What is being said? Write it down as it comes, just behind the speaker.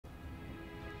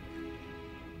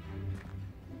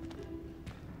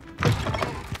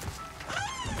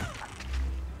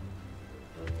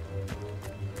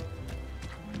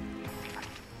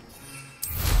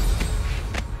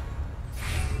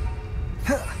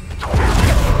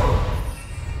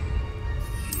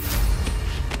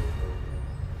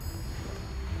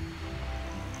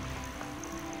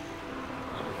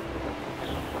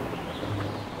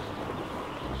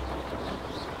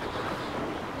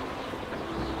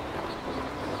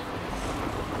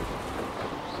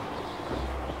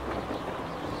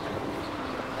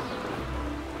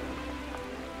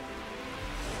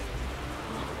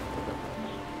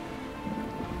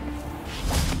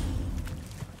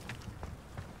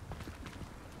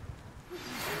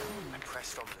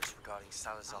astronomers regarding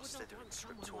Salazar's Slytherin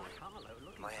scriptorium.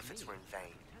 My efforts were in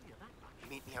vain.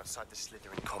 Meet me outside the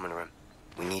Slytherin common room.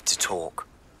 We need to talk.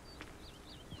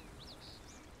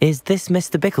 Is this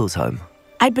Mr. Bickle's home?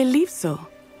 I believe so.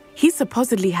 He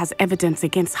supposedly has evidence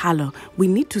against Harlow. We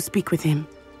need to speak with him.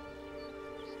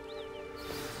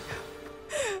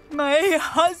 My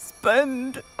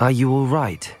husband! Are you all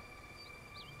right?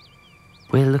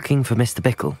 We're looking for Mr.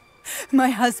 Bickle. My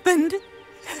husband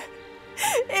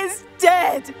is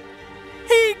dead!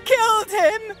 He killed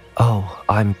him! Oh,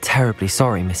 I'm terribly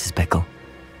sorry, Mrs. Bickle.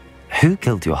 Who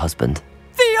killed your husband?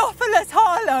 Theophilus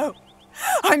Harlow!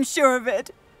 I'm sure of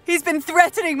it. He's been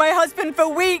threatening my husband for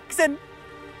weeks and...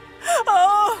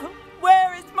 Oh,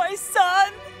 where is my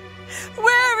son?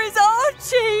 Where is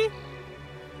Archie?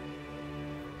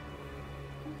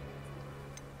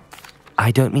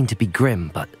 I don't mean to be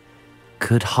grim, but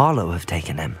could Harlow have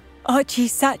taken him?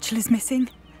 Archie's satchel is missing,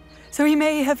 so he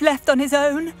may have left on his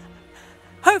own.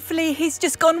 Hopefully he's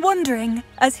just gone wandering,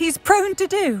 as he's prone to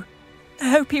do. I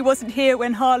hope he wasn't here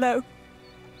when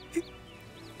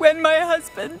when my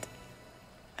husband...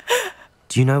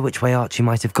 Do you know which way Archie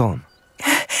might have gone?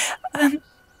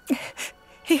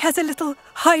 He has a little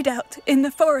hideout in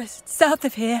the forest south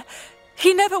of here.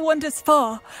 He never wanders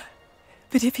far.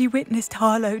 But if he witnessed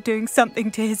Harlow doing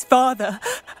something to his father,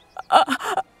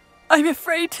 I'm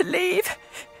afraid to leave,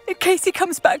 in case he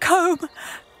comes back home.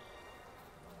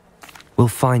 We'll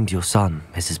find your son,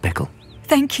 Mrs. Bickle.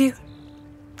 Thank you.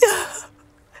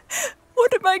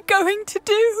 What am I going to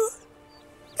do?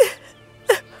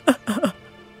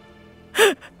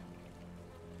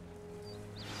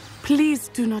 Please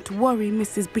do not worry,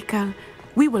 Mrs. Bickle.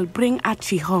 We will bring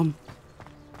Archie home.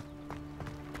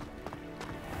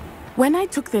 When I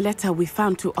took the letter we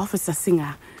found to Officer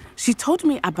Singer, she told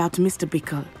me about Mr.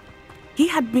 Bickle. He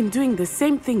had been doing the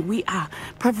same thing we are,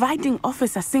 providing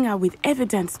Officer Singer with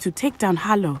evidence to take down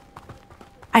Harlow.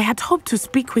 I had hoped to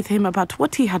speak with him about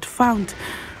what he had found,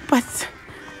 but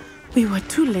we were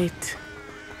too late.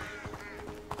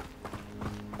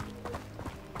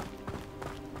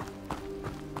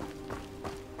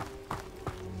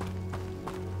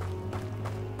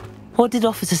 What did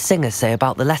Officer Singer say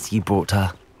about the letter you brought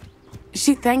her?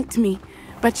 She thanked me,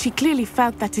 but she clearly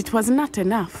felt that it was not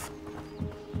enough.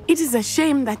 It is a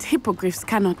shame that hippogriffs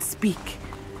cannot speak.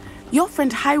 Your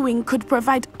friend Highwing could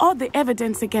provide all the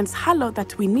evidence against Harlow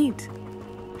that we need.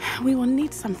 We will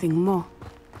need something more.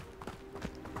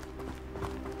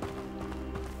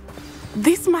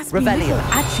 This must be little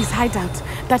Archie's hideout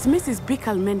that Mrs.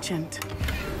 Bickle mentioned.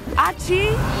 Archie!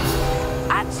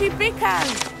 Archie Bickle!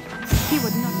 He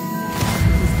would not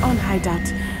have his own hideout.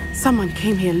 Someone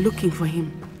came here looking for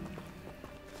him.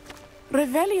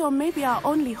 Revelio may be our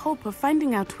only hope of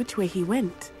finding out which way he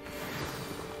went.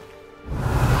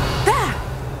 There!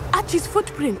 Archie's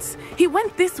footprints. He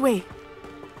went this way.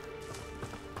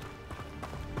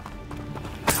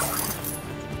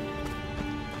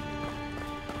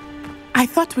 I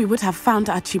thought we would have found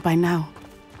Archie by now.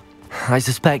 I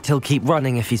suspect he'll keep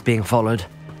running if he's being followed.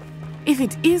 If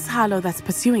it is Harlow that's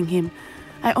pursuing him,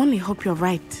 I only hope you're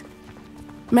right.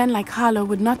 Men like Harlow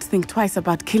would not think twice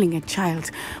about killing a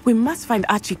child. We must find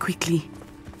Archie quickly.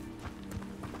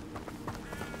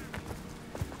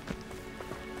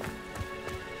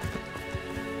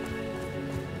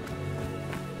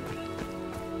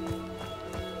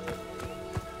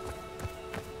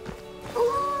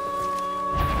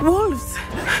 Wolves!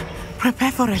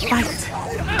 Prepare for a fight.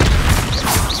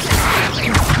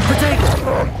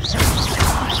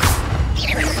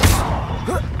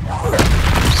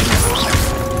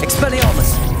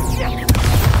 Expelliarmus!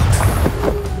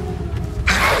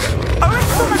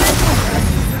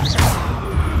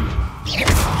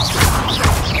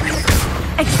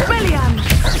 Expelliarmus!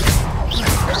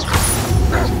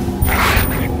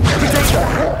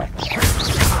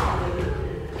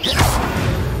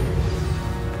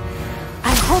 I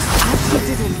hope Archie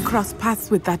didn't cross paths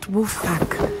with that wolf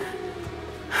pack.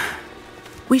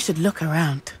 We should look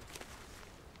around.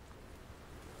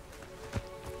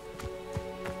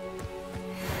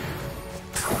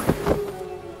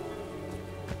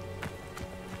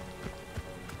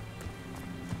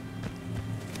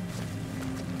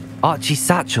 Archie's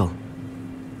satchel.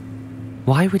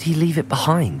 Why would he leave it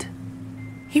behind?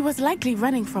 He was likely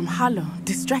running from Harlow,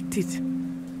 distracted.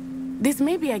 This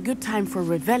may be a good time for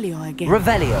Revelio again.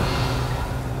 Revelio!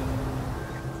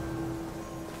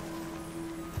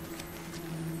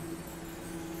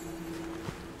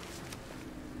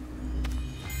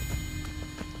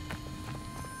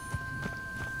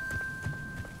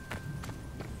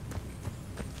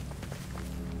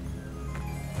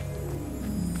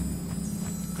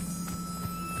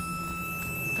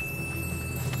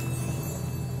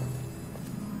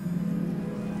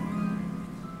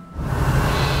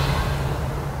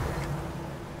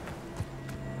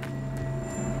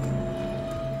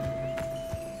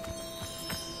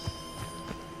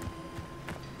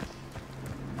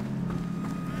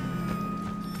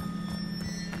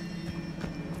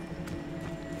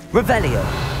 Revelio.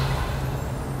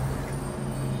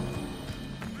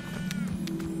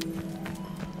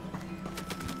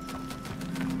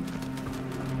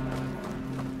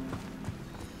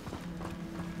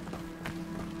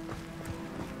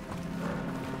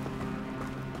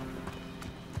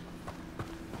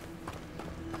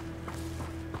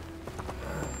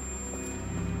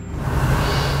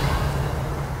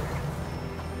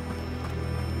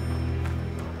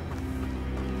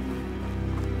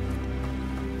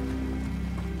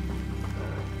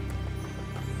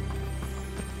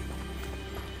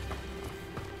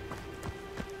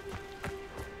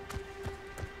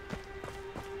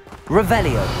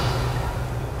 Revelio.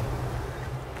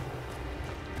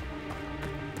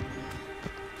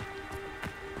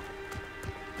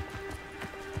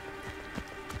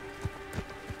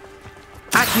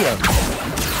 Accio.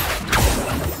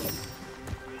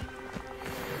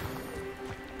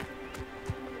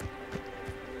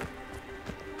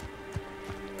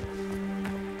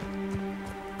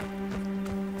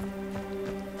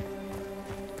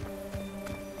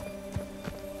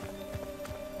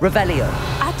 Revelio.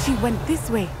 Archie went this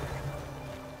way.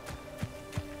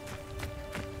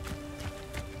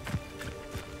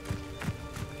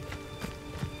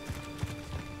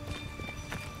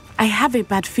 I have a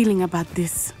bad feeling about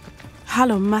this.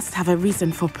 Harlow must have a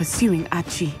reason for pursuing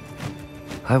Archie.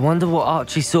 I wonder what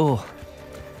Archie saw.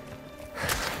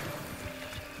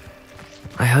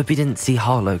 I hope he didn't see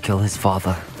Harlow kill his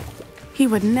father. He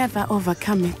would never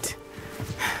overcome it.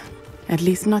 At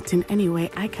least not in any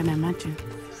way I can imagine.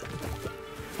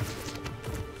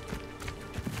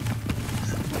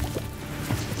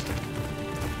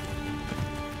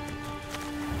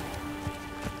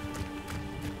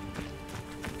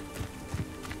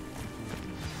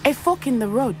 A fork in the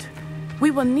road. We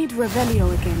will need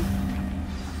Revelio again.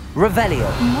 Revelio.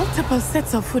 Multiple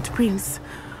sets of footprints.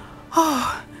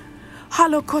 Oh,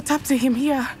 Harlow caught up to him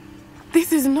here.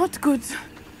 This is not good.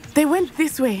 They went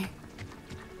this way.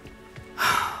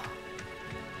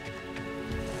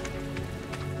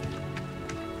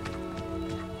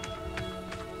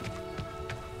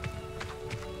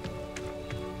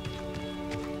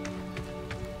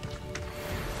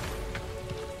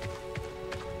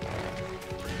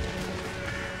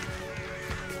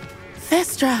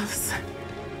 Thestrals.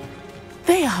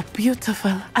 They are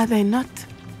beautiful, are they not?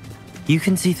 You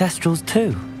can see Thestrals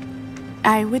too.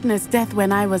 I witnessed death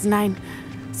when I was 9.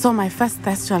 Saw my first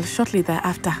Thestral shortly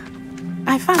thereafter.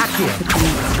 I found comfort in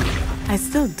it. I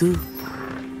still do.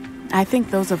 I think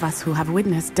those of us who have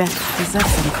witnessed death deserve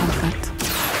some comfort.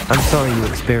 I'm sorry you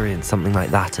experienced something like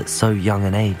that at so young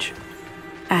an age.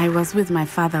 I was with my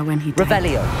father when he died.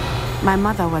 Revelio. My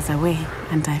mother was away,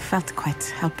 and I felt quite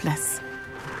helpless.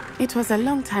 It was a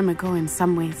long time ago in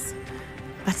some ways,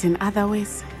 but in other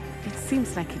ways, it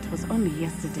seems like it was only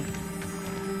yesterday.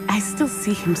 I still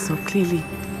see him so clearly.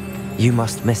 You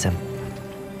must miss him.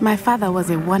 My father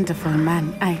was a wonderful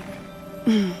man.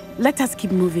 Let us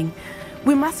keep moving.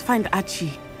 We must find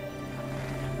Archie.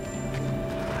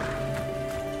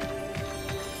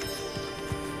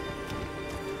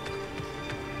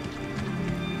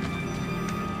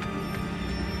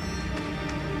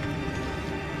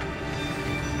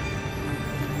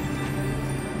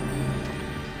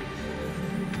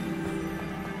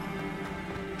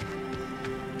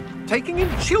 Taking in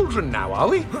children now, are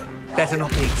we? Better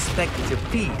not be expected to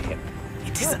feed him.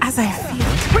 It is as I feared.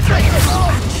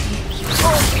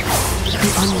 Archie.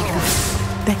 The only good.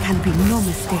 There can be no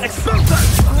mistakes.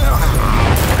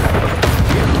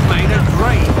 You've made a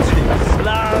grade too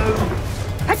slow.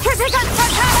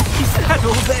 Is that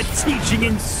all they're teaching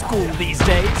in school these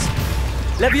days?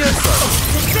 Levioso.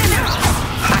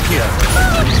 Accio.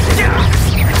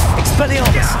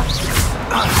 Expelliarmus.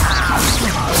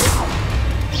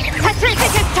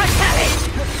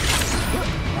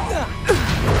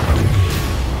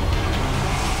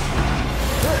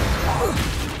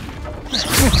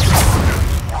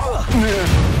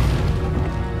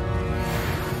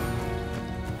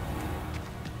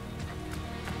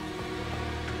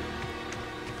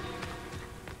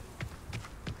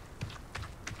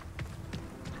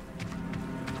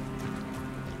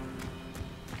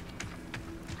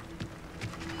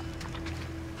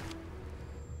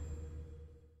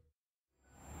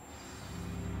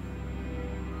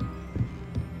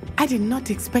 I did not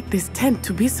expect this tent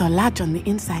to be so large on the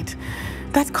inside.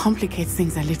 That complicates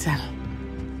things a little.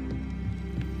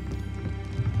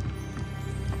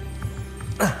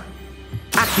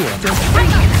 Accio.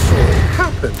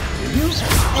 Happened, did you?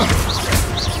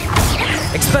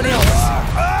 Expelliarmus.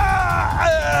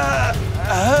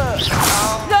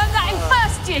 Learn that in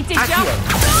first year, did ya?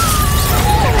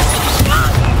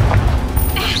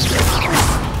 Accio.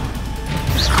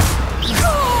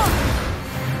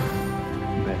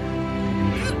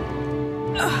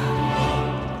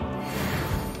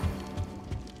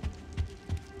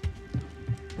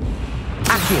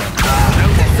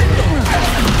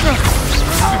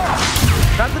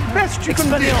 That's the best you can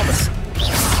do.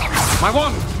 My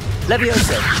wand!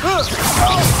 Leviosa!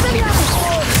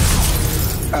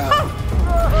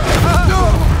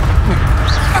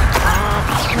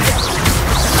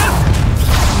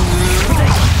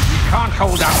 You can't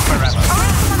hold out forever.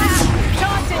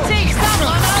 Time to teach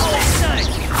someone a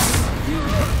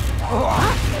lesson!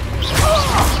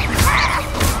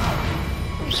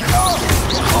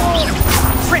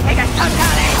 Tripping a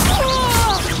totally!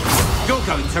 You're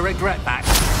going to regret that.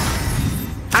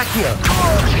 Accio!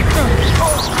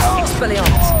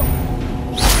 Expelliarmus!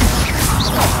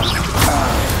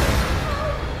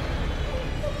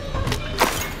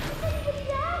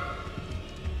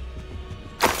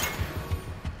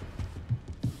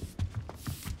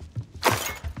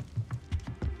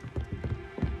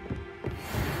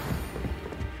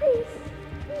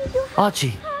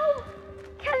 Archie,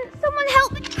 Can someone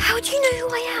help me? How do you know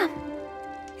who I am?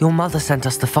 your mother sent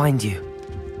us to find you.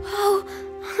 Oh,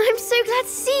 I'm so glad to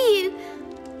see you.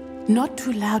 Not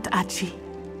too loud, Archie.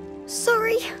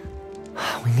 Sorry.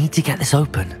 We need to get this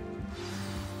open.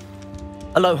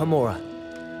 Aloha, Mora.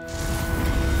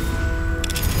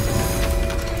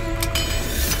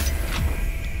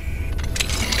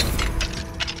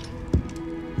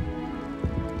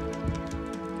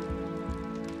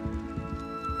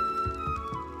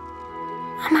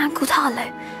 A man called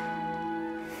Harlow.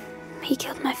 He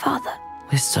killed my father.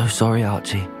 We're so sorry,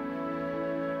 Archie.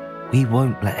 We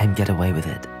won't let him get away with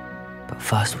it. But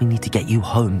first we need to get you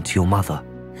home to your mother.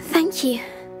 Thank you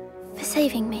for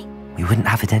saving me. We wouldn't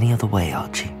have it any other way,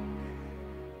 Archie.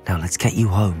 Now let's get you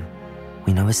home.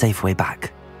 We know a safe way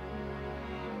back.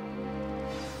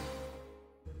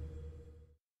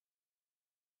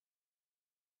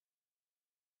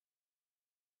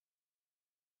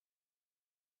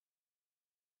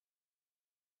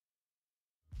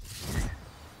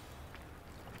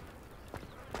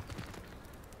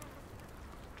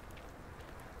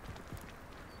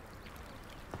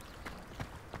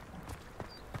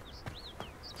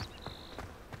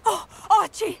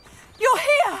 Archie, you're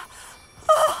here!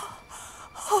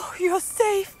 Oh, you're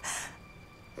safe.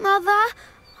 Mother?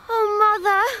 Oh,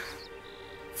 Mother.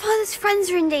 Father's friends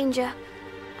are in danger.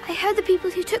 I heard the people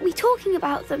who took me talking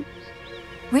about them.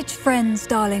 Which friends,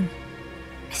 darling?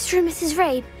 Mr. and Mrs.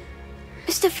 Rabe,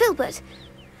 Mr. Filbert,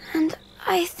 and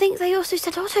I think they also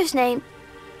said Otto's name.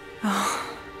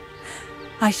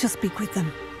 I shall speak with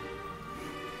them.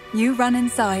 You run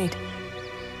inside.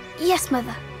 Yes,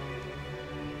 Mother.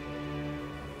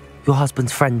 Your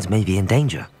husband's friends may be in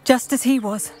danger. Just as he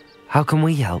was. How can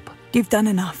we help? You've done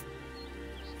enough.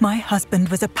 My husband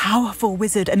was a powerful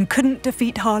wizard and couldn't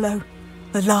defeat Harlow.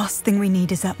 The last thing we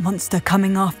need is that monster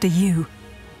coming after you.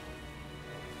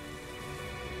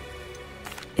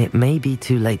 It may be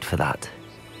too late for that.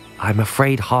 I'm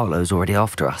afraid Harlow's already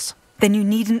after us. Then you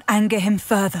needn't anger him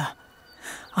further.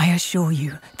 I assure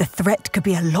you, the threat could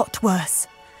be a lot worse.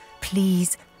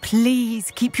 Please,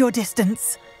 please keep your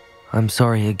distance. I'm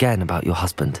sorry again about your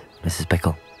husband, Mrs.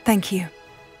 Bickle. Thank you.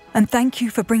 And thank you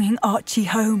for bringing Archie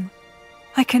home.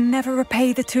 I can never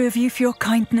repay the two of you for your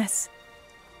kindness.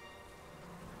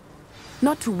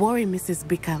 Not to worry, Mrs.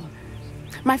 Bickle.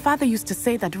 My father used to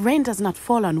say that rain does not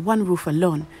fall on one roof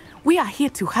alone. We are here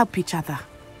to help each other.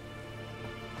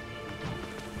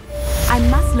 I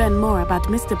must learn more about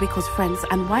Mr. Bickle's friends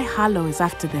and why Harlow is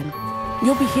after them.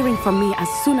 You'll be hearing from me as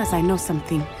soon as I know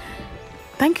something.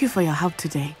 Thank you for your help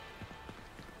today.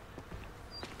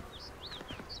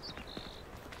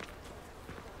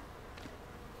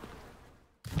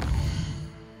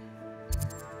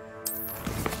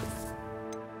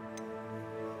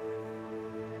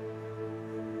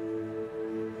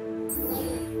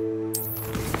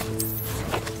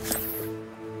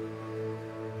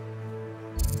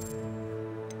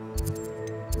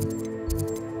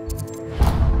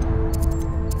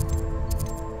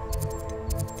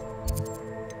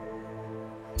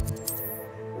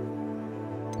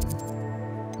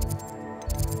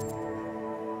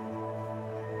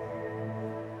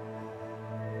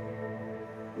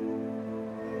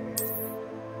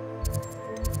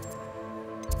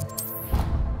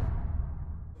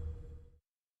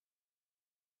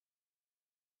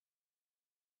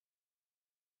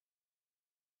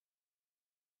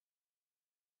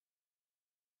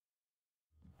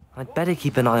 I'd better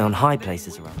keep an eye on high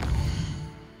places around.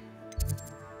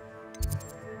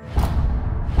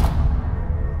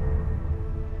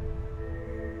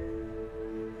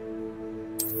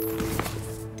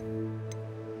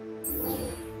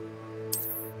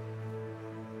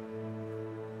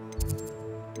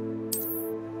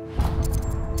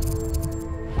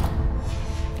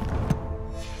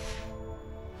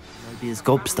 these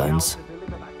gobstones?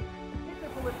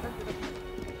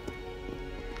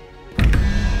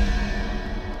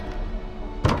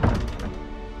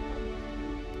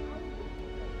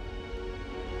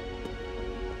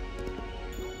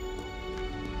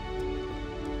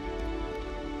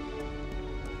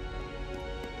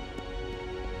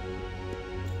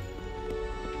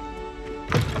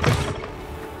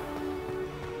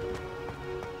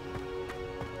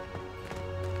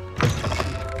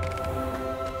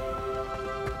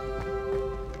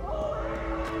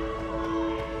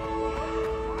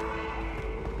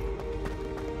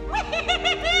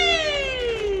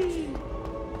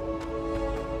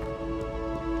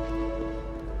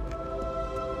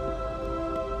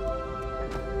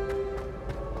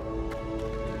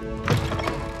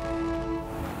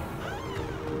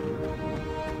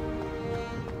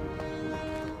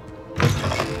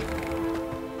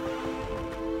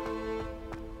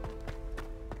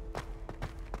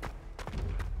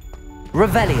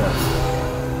 Revelio.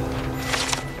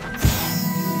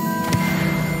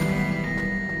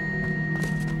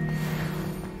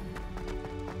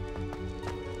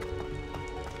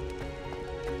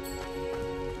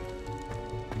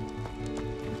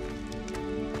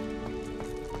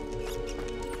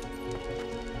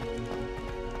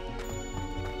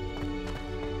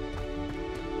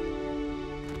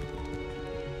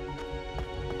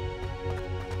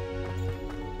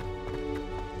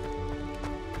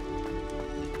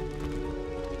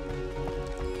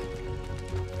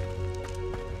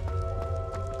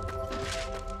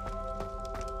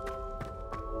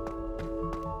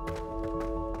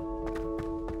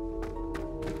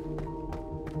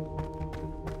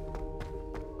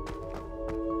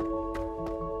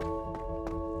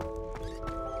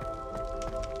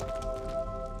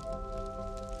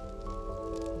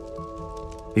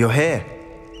 You're here.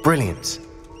 Brilliant.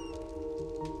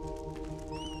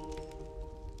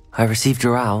 I received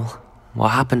your owl. What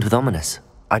happened with Ominous?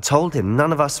 I told him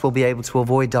none of us will be able to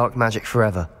avoid dark magic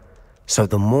forever. So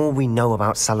the more we know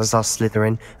about Salazar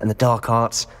Slytherin and the dark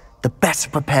arts, the better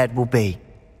prepared we'll be.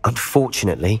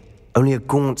 Unfortunately, only a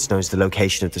Gaunt knows the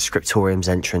location of the Scriptorium's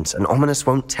entrance, and Ominous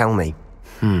won't tell me.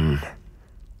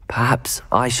 Perhaps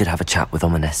I should have a chat with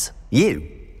Ominous. You?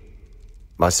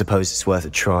 I suppose it's worth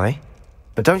a try.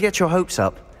 But don't get your hopes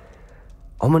up.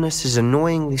 Ominous is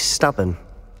annoyingly stubborn.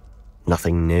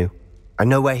 Nothing new. I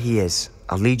know where he is.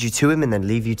 I'll lead you to him and then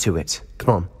leave you to it.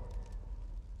 Come on.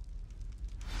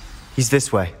 He's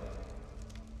this way.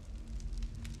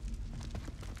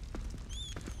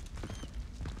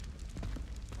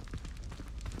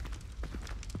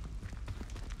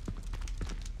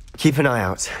 Keep an eye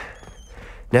out.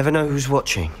 Never know who's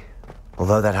watching.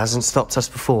 Although that hasn't stopped us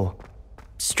before.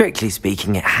 Strictly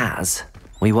speaking, it has.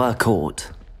 We were caught.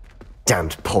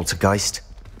 Damned poltergeist.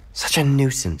 Such a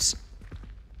nuisance.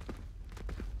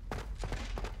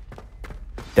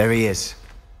 There he is.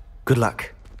 Good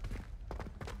luck.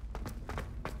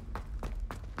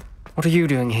 What are you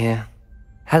doing here?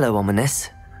 Hello,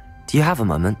 Ominous. Do you have a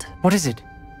moment? What is it?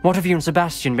 What have you and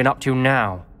Sebastian been up to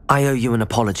now? I owe you an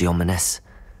apology, Ominous.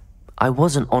 I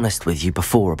wasn't honest with you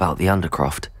before about the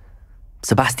Undercroft.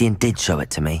 Sebastian did show it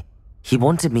to me. He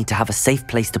wanted me to have a safe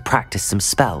place to practice some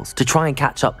spells, to try and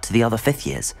catch up to the other fifth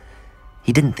years.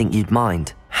 He didn't think you'd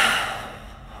mind.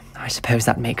 I suppose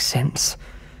that makes sense.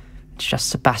 It's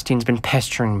just Sebastian's been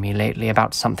pestering me lately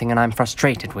about something and I'm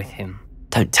frustrated with him.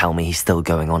 Don't tell me he's still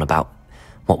going on about,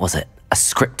 what was it, a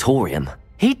scriptorium?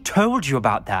 He told you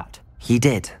about that? He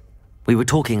did. We were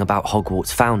talking about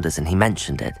Hogwarts founders and he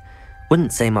mentioned it.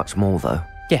 Wouldn't say much more, though.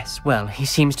 Yes, well, he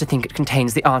seems to think it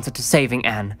contains the answer to saving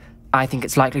Anne. I think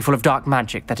it's likely full of dark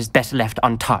magic that is better left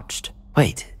untouched.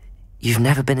 Wait, you've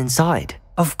never been inside?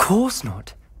 Of course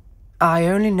not. I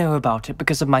only know about it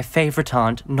because of my favourite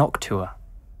aunt, Noctua.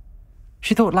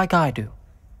 She thought like I do.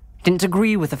 Didn't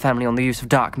agree with the family on the use of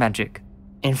dark magic.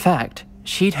 In fact,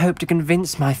 she'd hoped to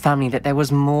convince my family that there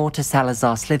was more to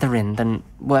Salazar Slytherin than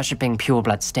worshipping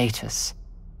pureblood status.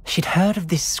 She'd heard of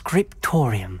this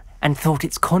scriptorium and thought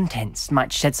its contents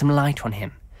might shed some light on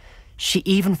him. She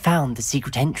even found the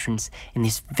secret entrance in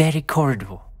this very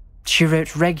corridor. She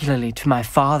wrote regularly to my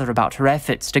father about her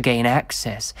efforts to gain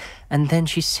access, and then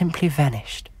she simply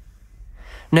vanished.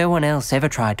 No one else ever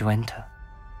tried to enter.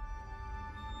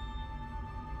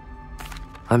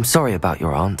 I'm sorry about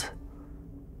your aunt.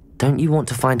 Don't you want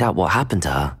to find out what happened to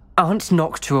her? Aunt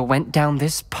Noctua went down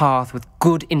this path with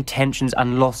good intentions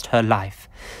and lost her life.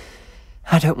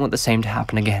 I don't want the same to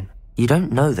happen again. You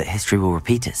don't know that history will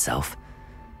repeat itself.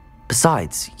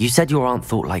 Besides, you said your aunt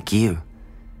thought like you.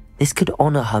 This could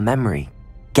honor her memory,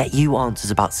 get you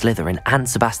answers about Slytherin and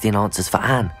Sebastian answers for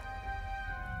Anne.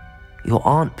 Your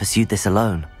aunt pursued this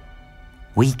alone.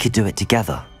 We could do it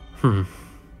together.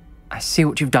 I see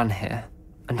what you've done here,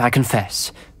 and I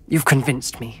confess, you've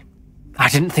convinced me. I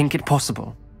didn't think it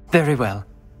possible. Very well.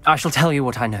 I shall tell you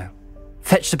what I know.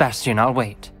 Fetch Sebastian, I'll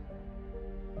wait.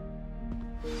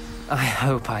 I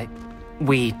hope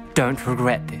we don't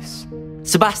regret this.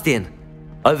 Sebastian!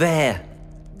 Over here!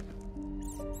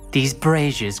 These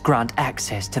braziers grant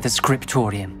access to the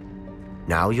scriptorium.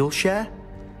 Now you'll share?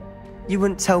 You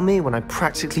wouldn't tell me when I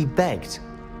practically begged.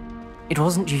 It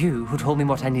wasn't you who told me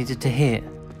what I needed to hear.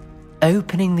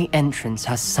 Opening the entrance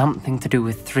has something to do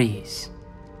with threes.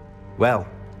 Well,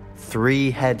 3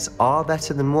 heads are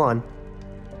better than 1.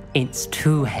 It's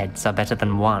 2 heads are better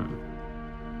than 1.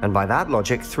 And by that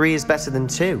logic, 3 is better than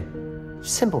 2.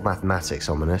 Simple mathematics,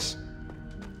 Ominous.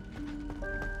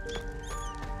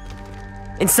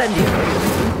 Incendio!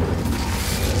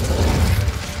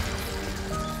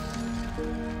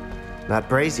 That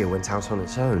brazier went out on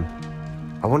its own.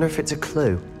 I wonder if it's a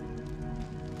clue.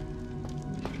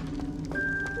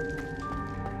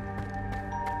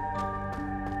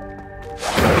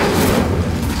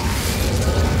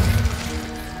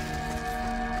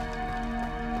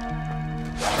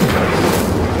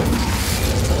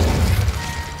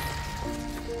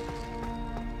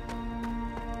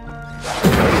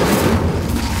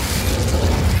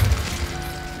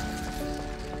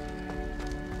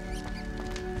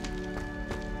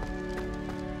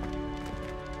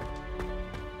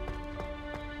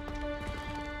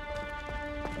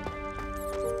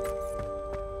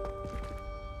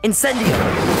 Incendio!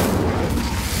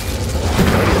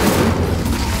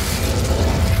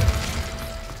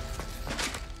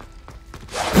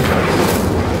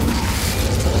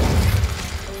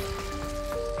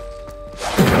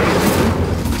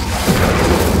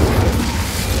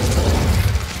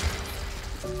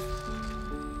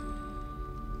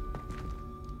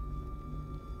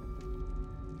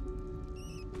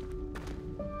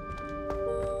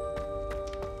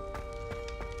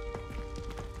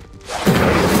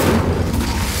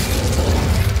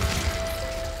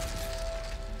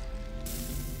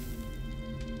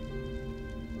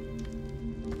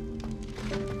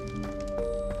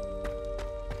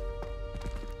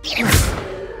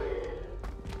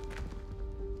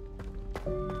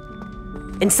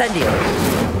 Incendio!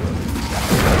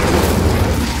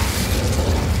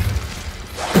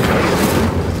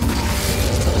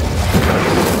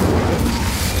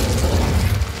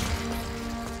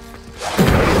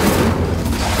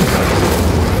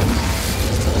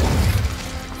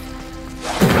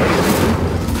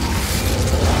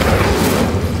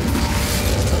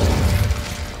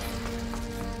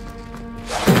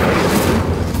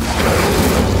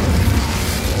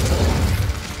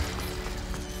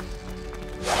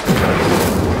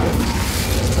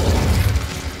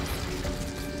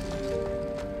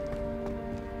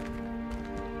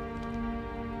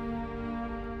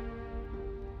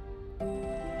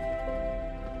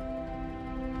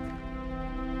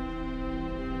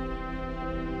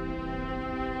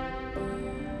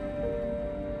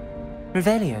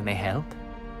 Revelio may help.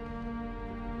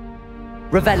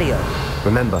 Revelio!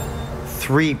 Remember,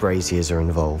 3 braziers are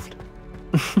involved.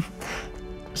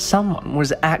 Someone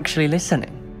was actually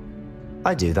listening.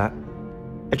 I do that.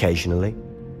 Occasionally.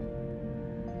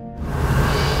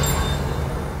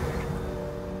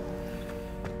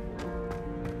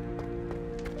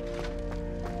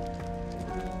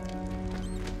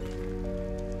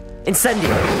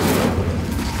 Incendio!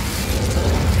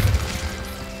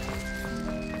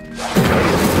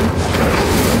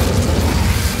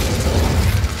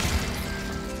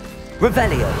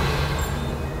 Revelio!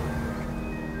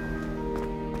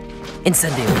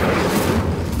 Incendio!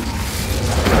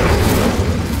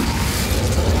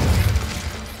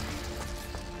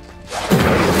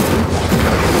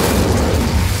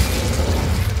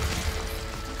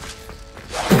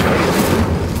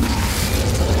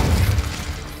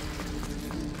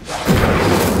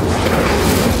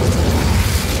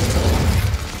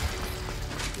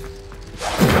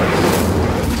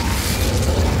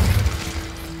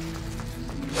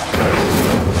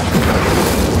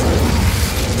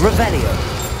 Revelio!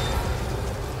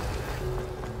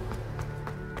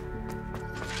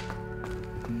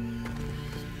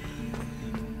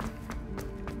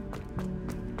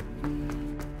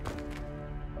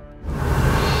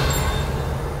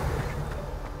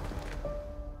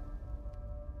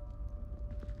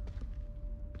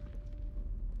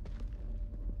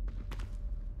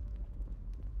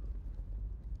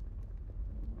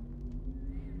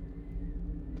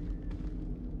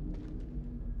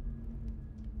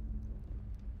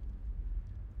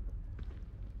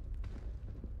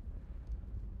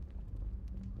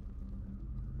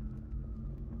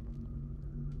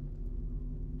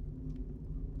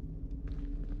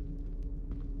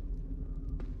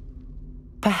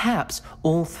 Perhaps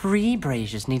all 3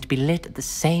 braziers need to be lit at the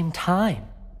same time.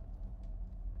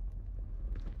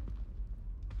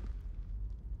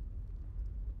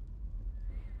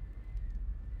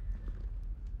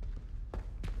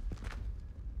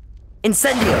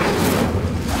 Incendio!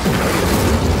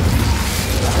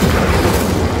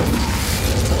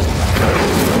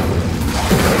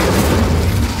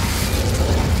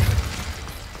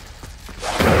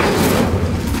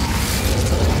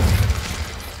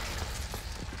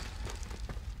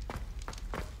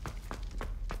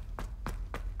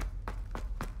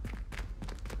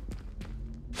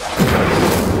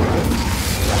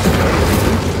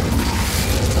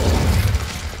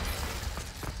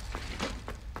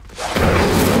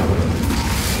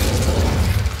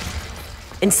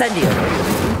 Incendio!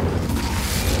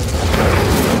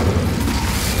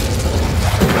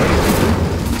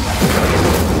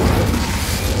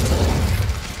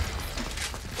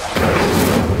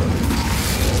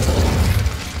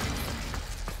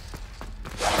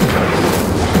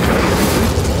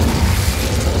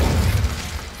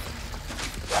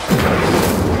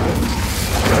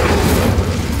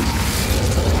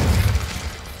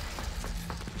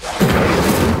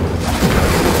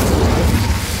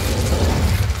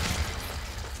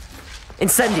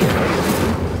 Incendio!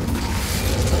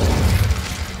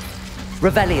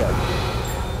 Revelio!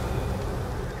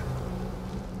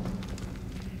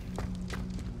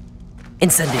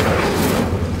 Incendio!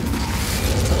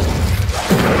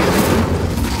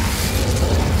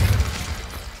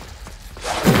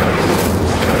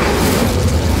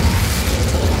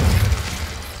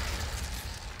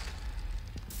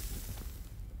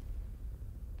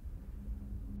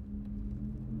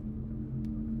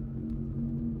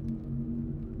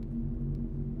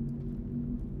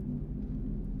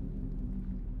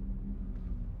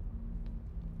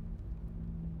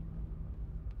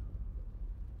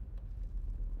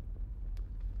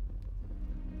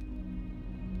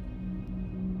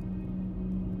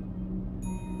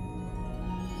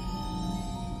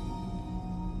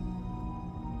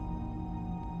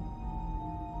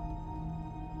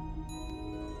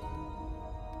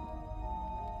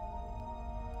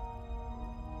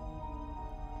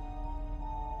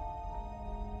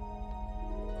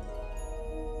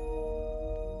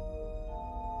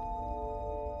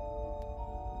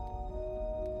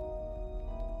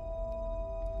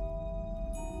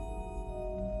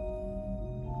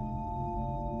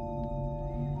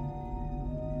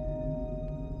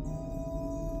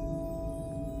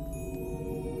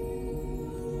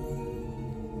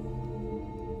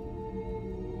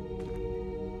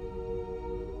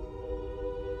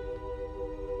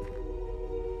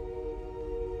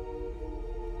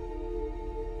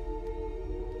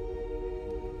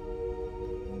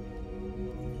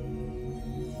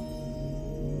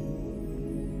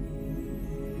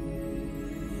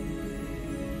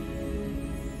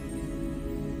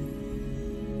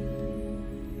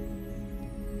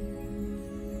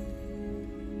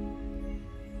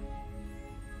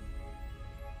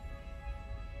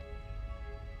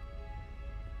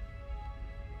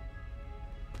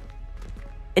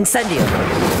 Incendio!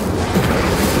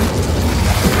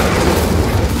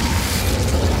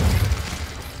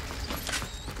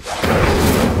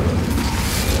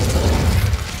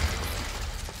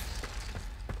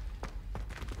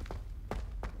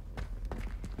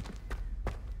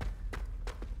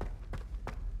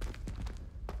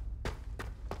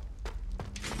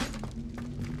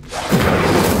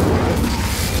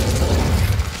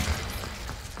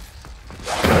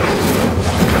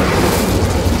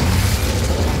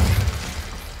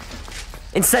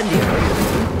 Incendio!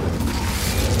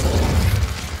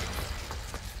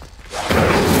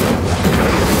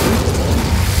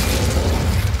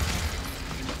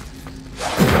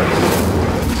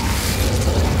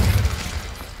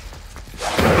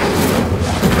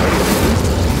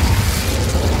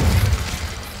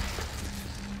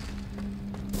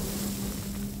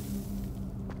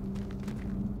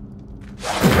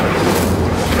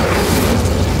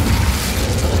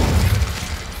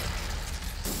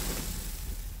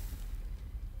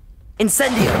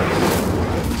 Incendio!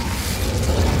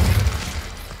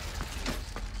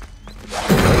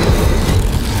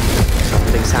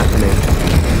 Something's happening.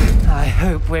 I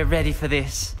hope we're ready for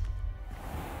this.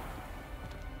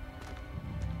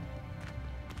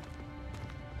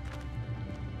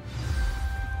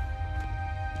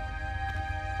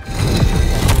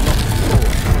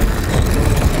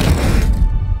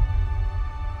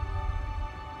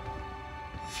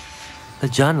 A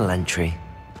journal entry,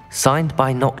 signed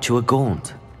by Noctua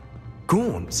Gaunt.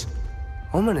 Gaunt?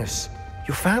 Ominous.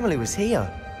 Your family was here.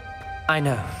 I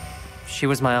know. She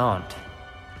was my aunt.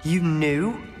 You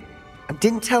knew? And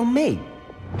didn't tell me?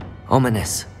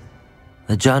 Ominous.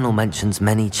 The journal mentions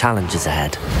many challenges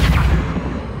ahead.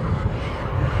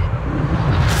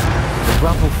 The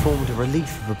rubble formed a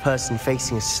relief of a person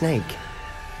facing a snake.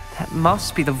 That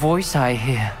must be the voice I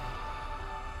hear.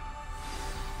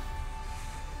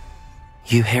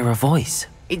 You hear a voice?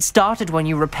 It started when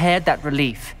you repaired that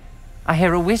relief. I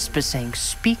hear a whisper saying,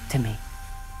 "Speak to me."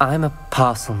 I'm a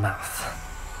parcel mouth.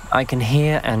 I can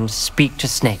hear and speak to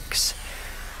snakes.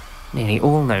 Nearly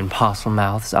all known parcel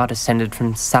mouths are descended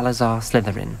from Salazar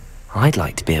Slytherin. I'd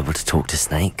like to be able to talk to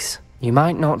snakes. You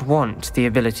might not want the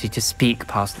ability to speak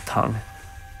parcel tongue.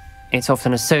 It's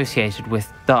often associated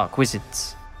with dark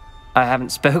wizards. I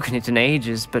haven't spoken it in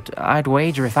ages, but I'd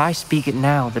wager if I speak it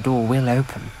now, the door will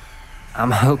open.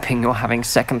 I'm hoping you're having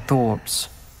second thoughts.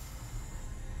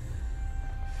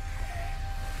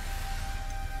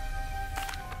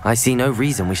 I see no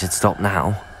reason we should stop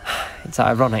now. It's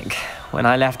ironic. When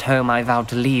I left home, I vowed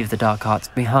to leave the dark arts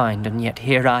behind, and yet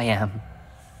here I am.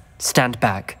 Stand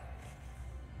back.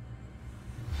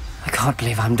 I can't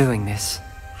believe I'm doing this.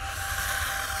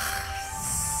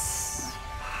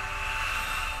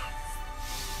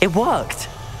 It worked!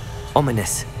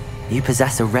 Ominous, you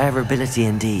possess a rare ability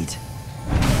indeed.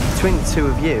 Between the two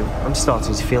of you, I'm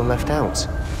starting to feel left out.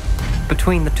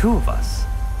 Between the two of us?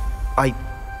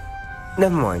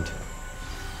 Never mind.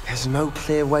 There's no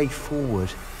clear way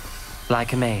forward.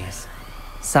 Like a maze.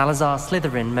 Salazar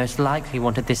Slytherin most likely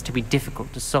wanted this to be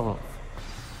difficult to solve.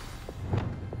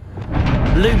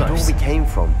 The door we came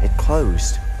from, it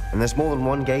closed. And there's more than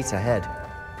one gate ahead.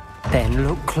 Then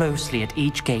look closely at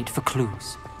each gate for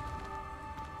clues.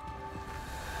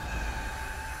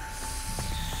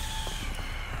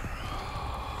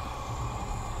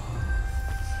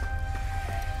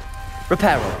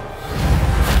 Reparo.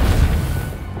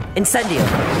 Incendio.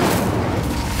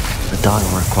 The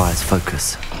dial requires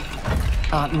focus.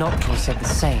 Aunt Noctua said the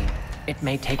same. It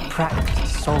may take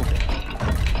practice to solve it.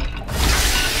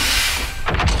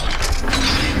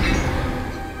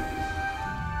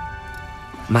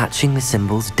 Matching the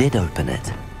symbols did open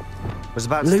it. Was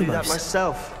about to do that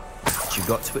myself. But you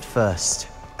got to it first.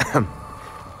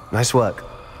 Nice work.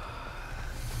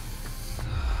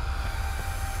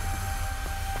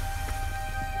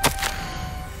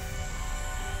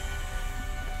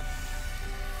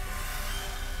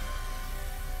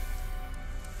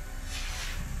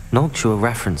 Noctua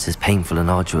references painful and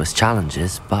arduous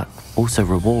challenges, but also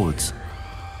rewards.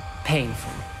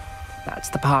 Painful. That's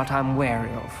the part I'm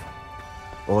wary of.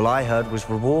 All I heard was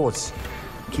rewards.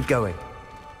 Keep going.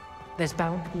 There's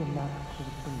bound to be a map to the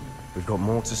kingdom. We've got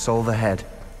more to solve ahead.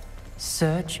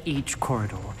 Search each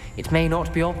corridor. It may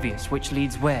not be obvious which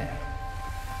leads where.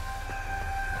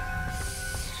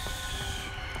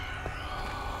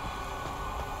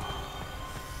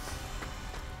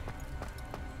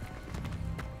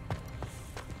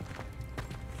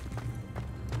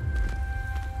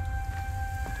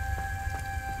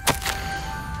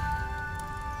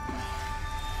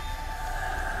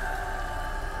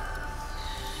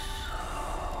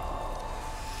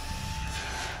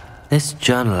 This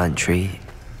journal entry,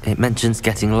 it mentions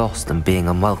getting lost and being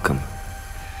unwelcome.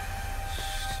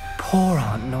 Poor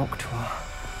Aunt Noctua.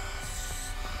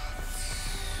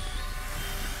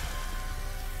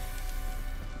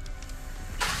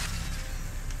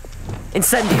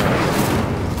 Incendio.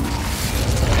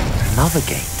 Another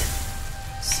gate.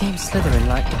 Seems Slytherin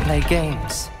like to play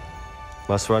games.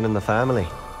 Must run in the family.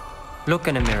 Look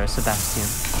in a mirror, Sebastian.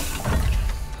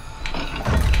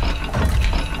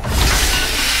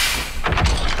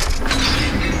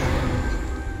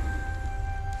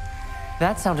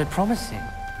 That sounded promising.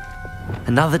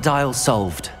 Another dial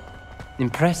solved.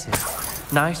 Impressive.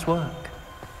 Nice work.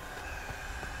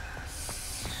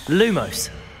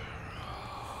 Lumos.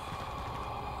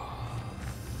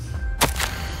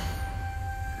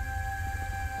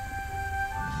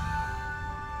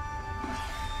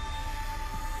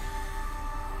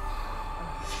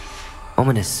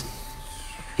 Ominous,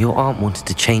 your aunt wanted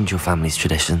to change your family's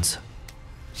traditions.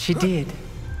 She did.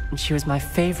 And she was my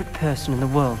favorite person in the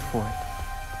world for it.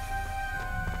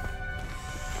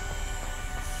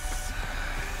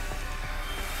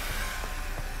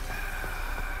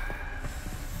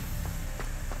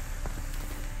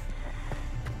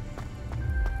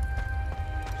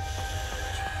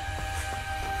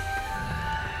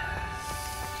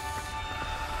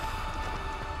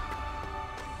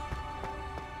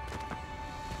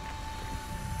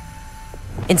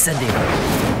 Incendio.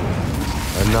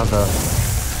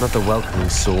 Not the welcoming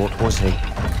sort, was he?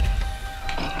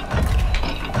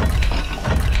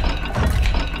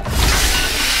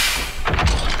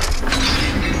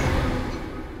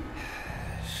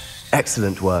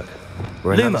 Excellent work.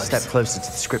 We're another Lumos. step closer to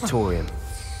the scriptorium.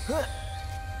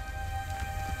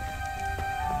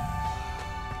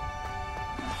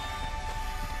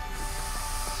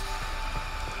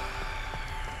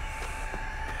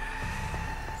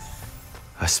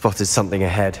 I spotted something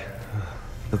ahead.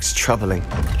 Looks troubling.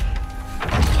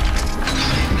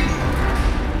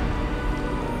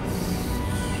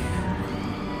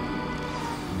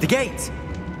 The gate!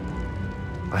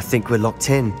 I think we're locked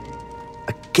in.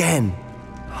 Again!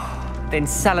 Then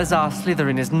Salazar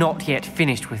Slytherin is not yet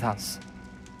finished with us.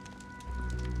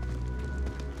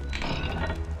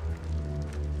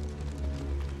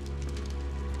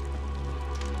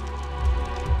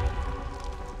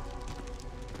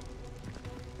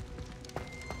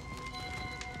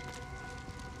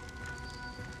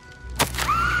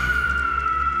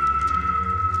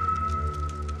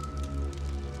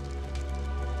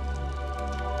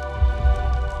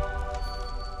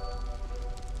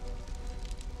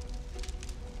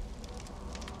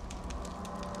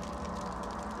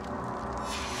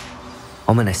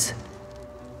 Ominous.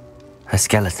 A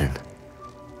skeleton.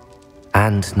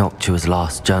 And Noctua's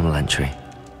last journal entry.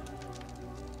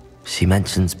 She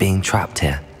mentions being trapped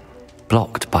here,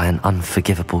 blocked by an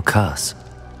unforgivable curse.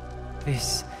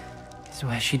 This is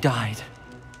where she died.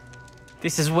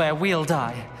 This is where we'll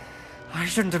die. I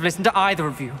shouldn't have listened to either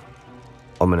of you.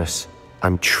 Ominous,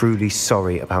 I'm truly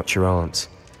sorry about your aunt.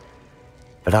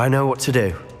 But I know what to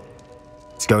do.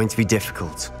 It's going to be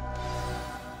difficult.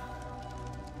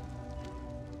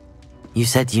 You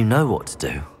said you know what to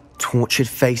do. Tortured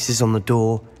faces on the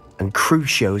door and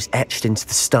Crucios etched into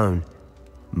the stone.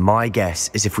 My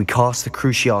guess is if we cast the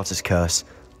Cruciatus curse,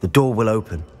 the door will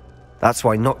open. That's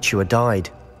why Noctua died.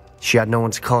 She had no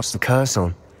one to cast the curse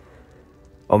on.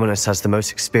 Ominous has the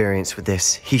most experience with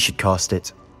this. He should cast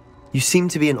it. You seem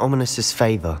to be in Ominous's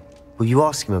favor. Will you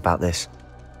ask him about this?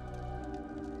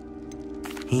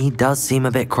 He does seem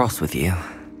a bit cross with you.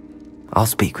 I'll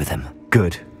speak with him.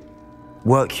 Good.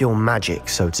 Work your magic,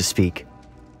 so to speak.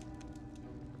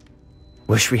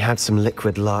 Wish we had some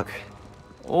liquid luck.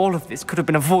 All of this could have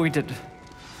been avoided.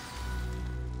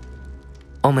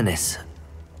 Ominous.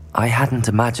 I hadn't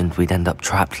imagined we'd end up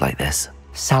trapped like this.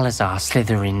 Salazar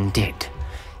Slytherin did.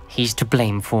 He's to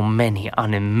blame for many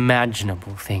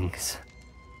unimaginable things.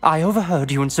 I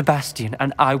overheard you and Sebastian,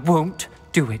 and I won't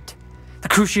do it. The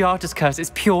Cruciatus curse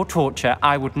is pure torture,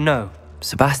 I would know.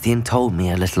 Sebastian told me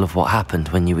a little of what happened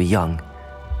when you were young.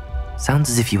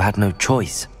 Sounds as if you had no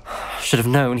choice. Should have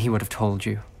known he would have told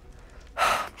you.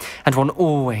 And one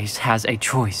always has a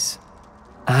choice.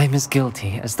 I'm as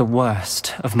guilty as the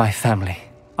worst of my family.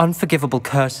 Unforgivable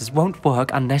curses won't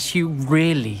work unless you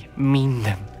really mean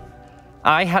them.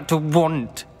 I had to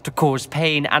want to cause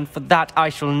pain, and for that I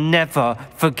shall never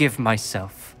forgive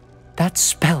myself. That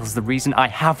spell's the reason I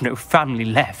have no family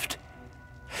left.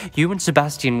 You and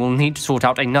Sebastian will need to sort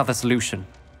out another solution.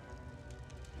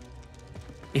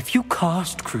 If you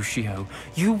cast Crucio,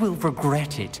 you will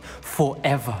regret it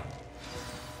forever.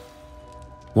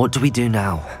 What do we do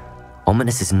now?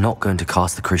 Ominous is not going to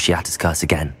cast the Cruciatus curse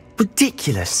again.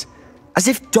 Ridiculous! As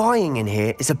if dying in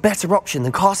here is a better option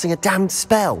than casting a damned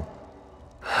spell.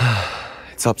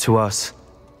 It's up to us.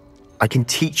 I can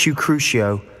teach you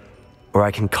Crucio, or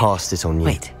I can cast it on you.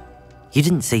 Wait, you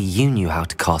didn't say you knew how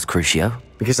to cast Crucio?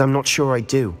 Because I'm not sure I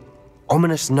do.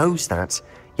 Ominous knows that,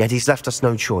 yet he's left us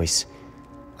no choice.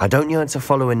 I don't yearn to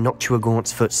follow in Noctua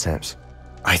Gaunt's footsteps.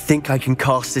 I think I can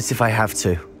cast it if I have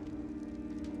to.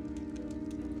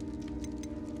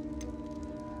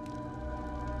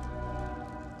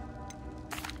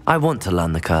 I want to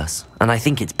learn the curse, and I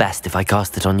think it's best if I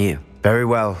cast it on you. Very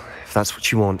well, if that's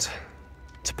what you want.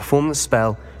 To perform the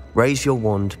spell, raise your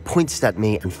wand, point it at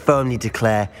me, and firmly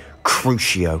declare,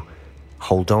 Crucio.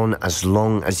 Hold on as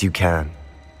long as you can.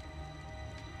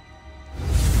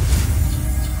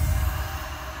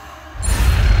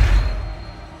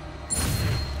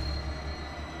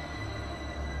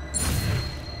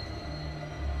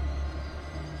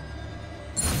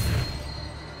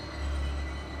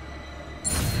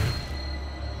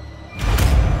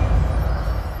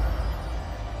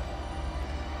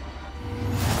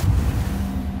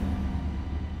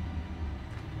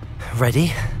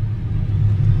 Ready?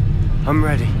 I'm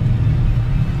ready.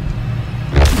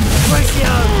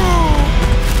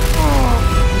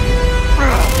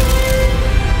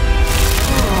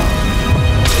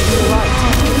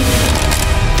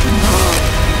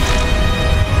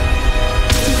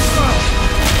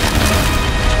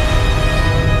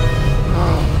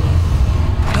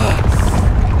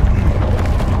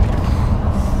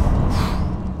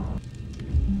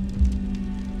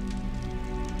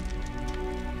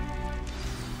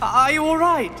 Are you all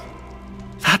right?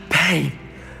 pain.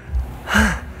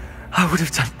 I would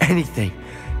have done anything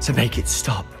to make it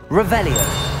stop. Revelio.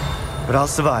 But I'll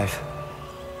survive.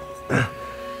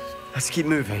 Let's keep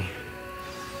moving.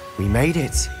 We made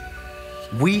it.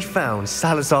 We found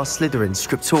Salazar Slytherin's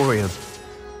scriptorium.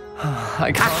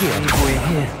 I can't believe we're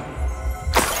here.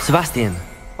 Sebastian,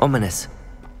 ominous.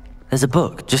 There's a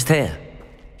book just here.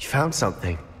 You found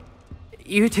something.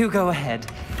 You two go ahead.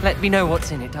 Let me know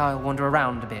what's in it. I'll wander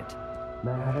around a bit.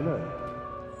 May I have a look?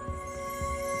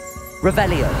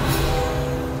 Revelio.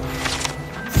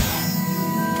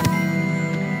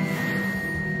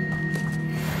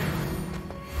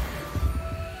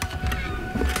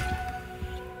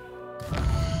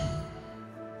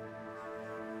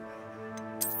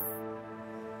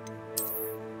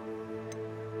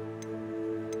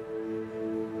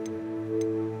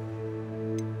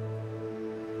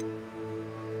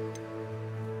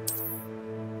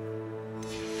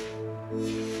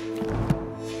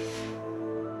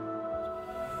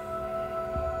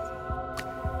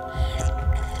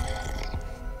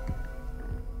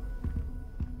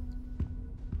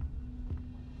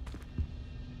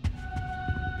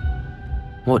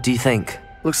 What do you think?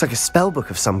 Looks like a spellbook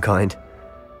of some kind.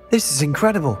 This is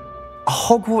incredible. A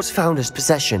Hogwarts founder's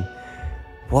possession.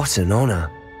 What an honor.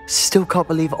 Still can't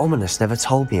believe Ominous never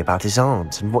told me about his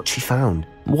aunt and what she found.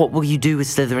 What will you do with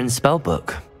Slytherin's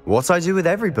spellbook? What I do with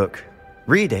every book.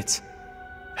 Read it.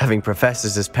 Having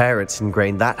professors as parents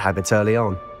ingrained that habit early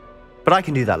on. But I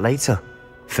can do that later.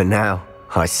 For now,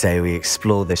 I say we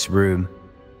explore this room.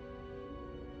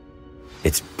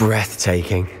 It's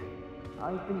breathtaking.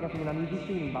 I've been getting an uneasy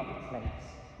feeling about this place.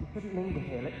 We shouldn't linger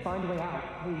here. Let's find a way out,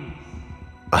 please.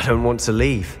 I don't want to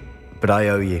leave, but I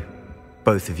owe you.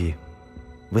 Both of you.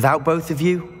 Without both of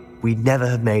you, we'd never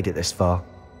have made it this far.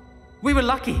 We were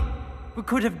lucky. We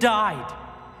could have died.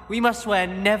 We must swear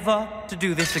never to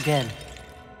do this again.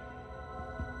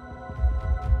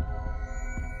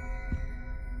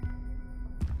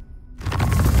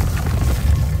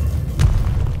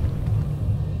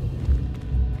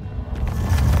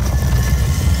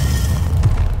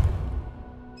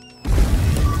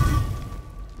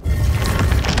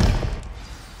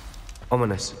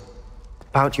 Ominous.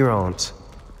 About your aunt.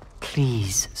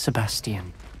 Please,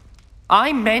 Sebastian.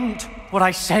 I meant what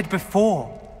I said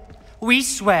before. We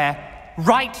swear,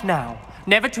 right now,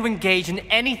 never to engage in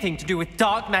anything to do with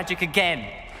dark magic again.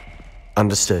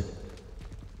 Understood.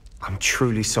 I'm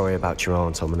truly sorry about your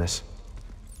aunt, Ominous.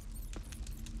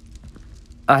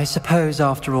 I suppose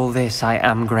after all this, I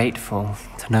am grateful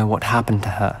to know what happened to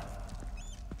her.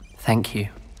 Thank you.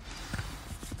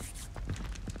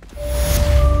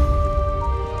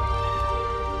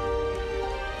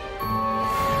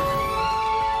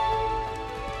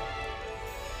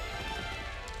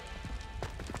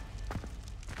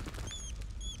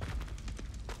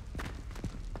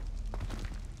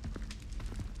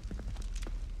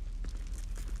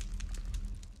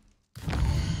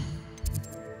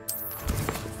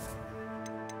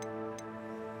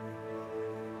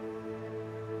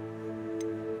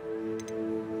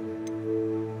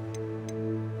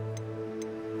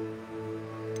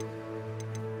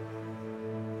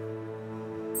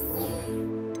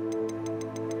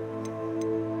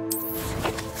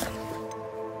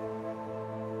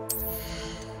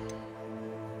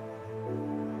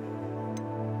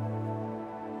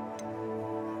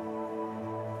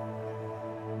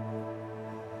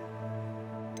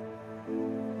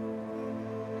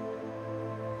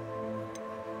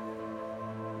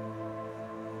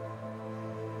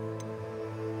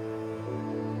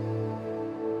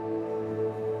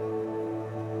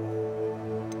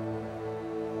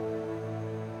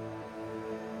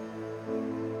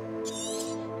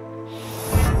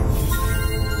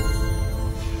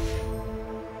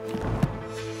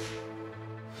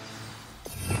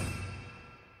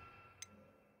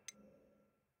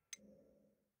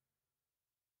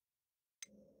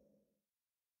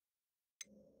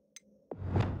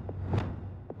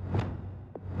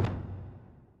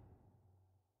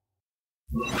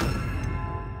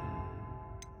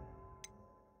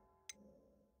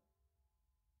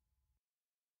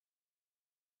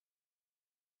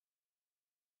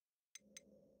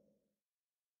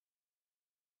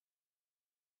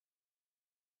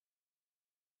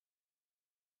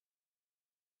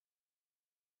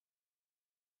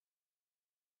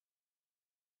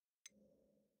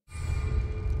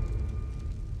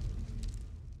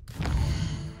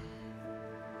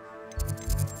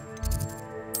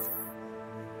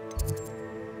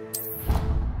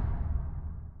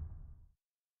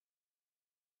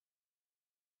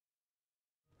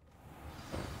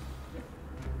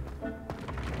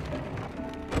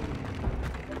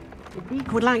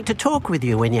 Deek would like to talk with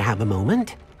you when you have a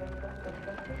moment.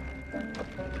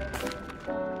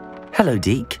 Hello,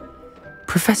 Deke.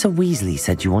 Professor Weasley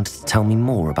said you wanted to tell me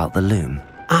more about the loom.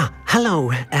 Ah,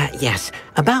 hello. Yes,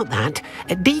 about that.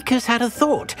 Deek has had a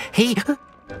thought. He...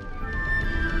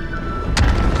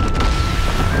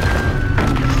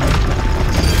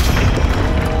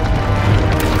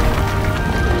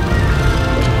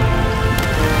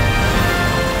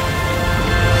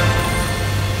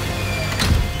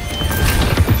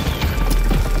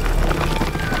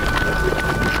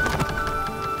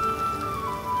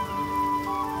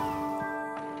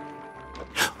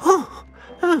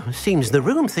 Seems the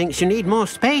room thinks you need more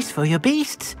space for your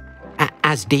beasts.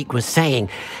 As Deek was saying,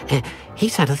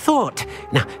 he's had a thought.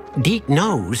 Now, Deek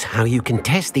knows how you can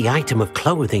test the item of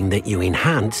clothing that you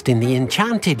enhanced in the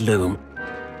enchanted loom.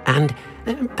 And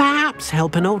perhaps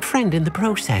help an old friend in the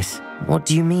process. What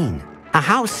do you mean? A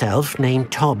house elf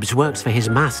named Tobbs works for his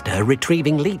master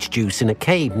retrieving leech juice in a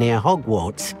cave near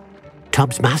Hogwarts.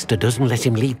 Tobbs' master doesn't let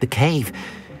him leave the cave,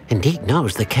 and Deek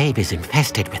knows the cave is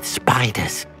infested with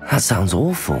spiders. That sounds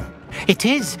awful. It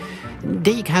is.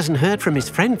 Deek hasn't heard from his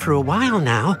friend for a while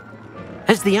now.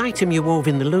 As the item you wove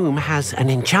in the loom has an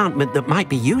enchantment that might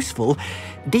be useful,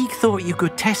 Deek thought you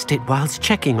could test it whilst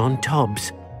checking on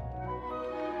Tobbs.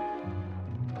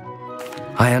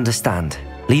 I understand.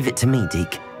 Leave it to me,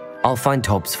 Deke. I'll find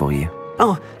Tobbs for you.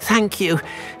 Oh, thank you.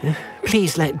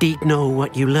 Please let Deek know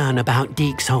what you learn about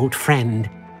Deek's old friend.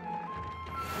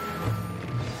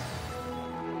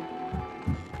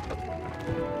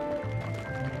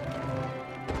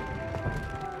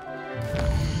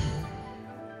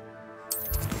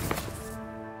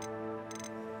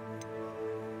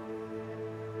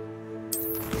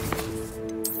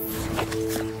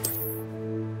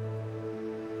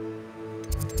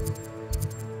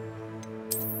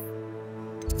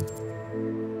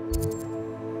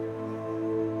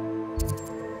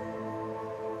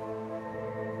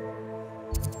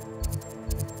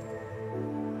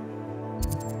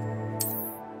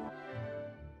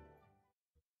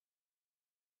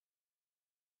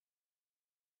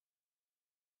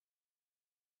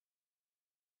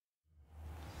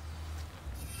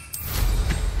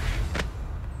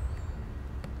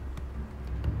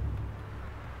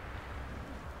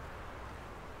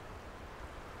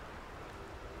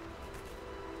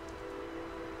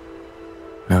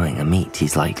 Knowing a meat,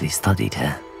 he's likely studied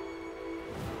here.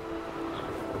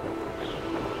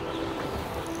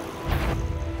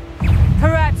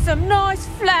 Perhaps some nice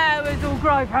flowers will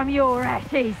grow from your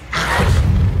ashes.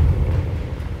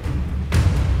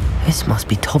 This must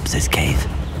be Tobbs's cave.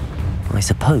 I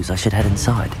suppose I should head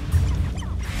inside.